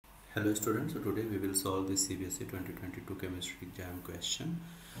Hello students, so today we will solve this CBSE 2022 chemistry exam question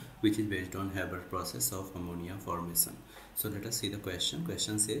which is based on Haber process of ammonia formation. So let us see the question.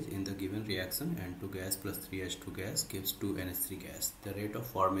 Question says in the given reaction N2 gas plus 3H2 gas gives 2 NH3 gas. The rate of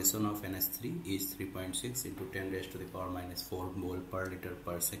formation of NH3 is 3.6 into 10 raised to the power minus 4 mole per liter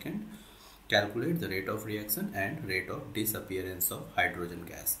per second. Calculate the rate of reaction and rate of disappearance of hydrogen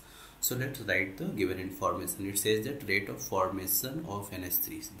gas. So let's write the given information. It says that rate of formation of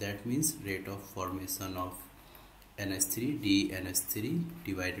NH3. That means rate of formation of NH3 dNH3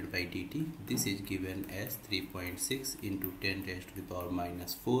 divided by dt. This is given as 3.6 into 10 raised to the power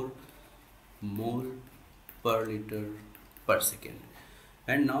minus 4 mole per liter per second.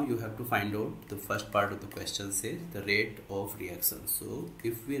 And now you have to find out the first part of the question says the rate of reaction. So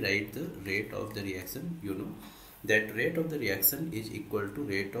if we write the rate of the reaction, you know that rate of the reaction is equal to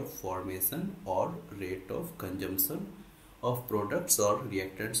rate of formation or rate of consumption of products or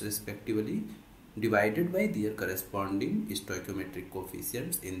reactants respectively divided by their corresponding stoichiometric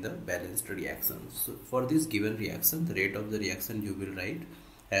coefficients in the balanced reaction. So for this given reaction, the rate of the reaction you will write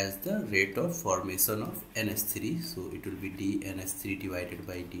as the rate of formation of NH3. So it will be dNH3 divided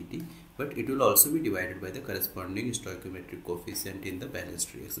by dt, but it will also be divided by the corresponding stoichiometric coefficient in the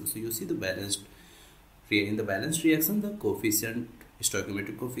balanced reaction. So you see in the balanced reaction, the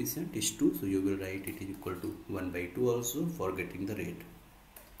stoichiometric coefficient is 2. So you will write it is equal to 1 by 2 also for getting the rate.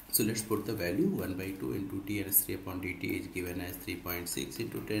 So let's put the value 1 by 2 into dNH3 upon dt is given as 3.6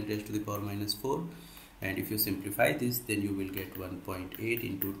 into 10 raised to the power minus 4. And if you simplify this, then you will get 1.8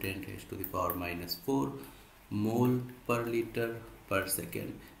 into 10 raised to the power minus 4 mole per liter per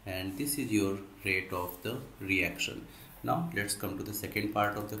second. And this is your rate of the reaction. Now let's come to the second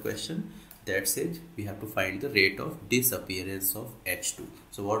part of the question. That says we have to find the rate of disappearance of H2.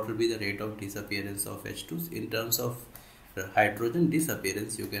 So what will be the rate of disappearance of H2? In terms of hydrogen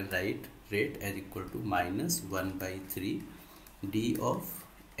disappearance, you can write rate as equal to minus 1 by 3 d of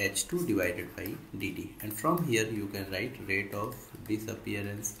H2 divided by dt. And from here you can write rate of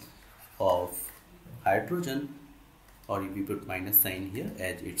disappearance of hydrogen, or if you put minus sign here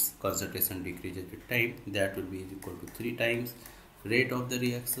as its concentration decreases with time, that will be equal to 3 times rate of the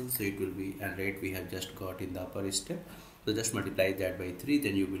reaction. So it will be, and rate we have just got in the upper step, so just multiply that by 3,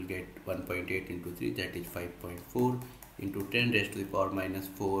 then you will get 1.8 into 3, that is 5.4 into 10 raised to the power minus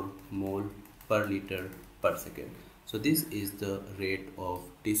 4 mole per liter per second. So this is the rate of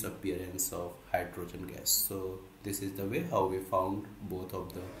disappearance of hydrogen gas. So this is the way how we found both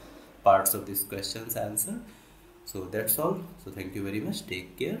of the parts of this question's answer. So that's all. So thank you very much.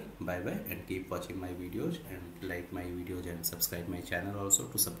 Take care. Bye bye, and keep watching my videos and like my videos and subscribe my channel also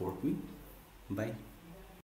to support me. Bye.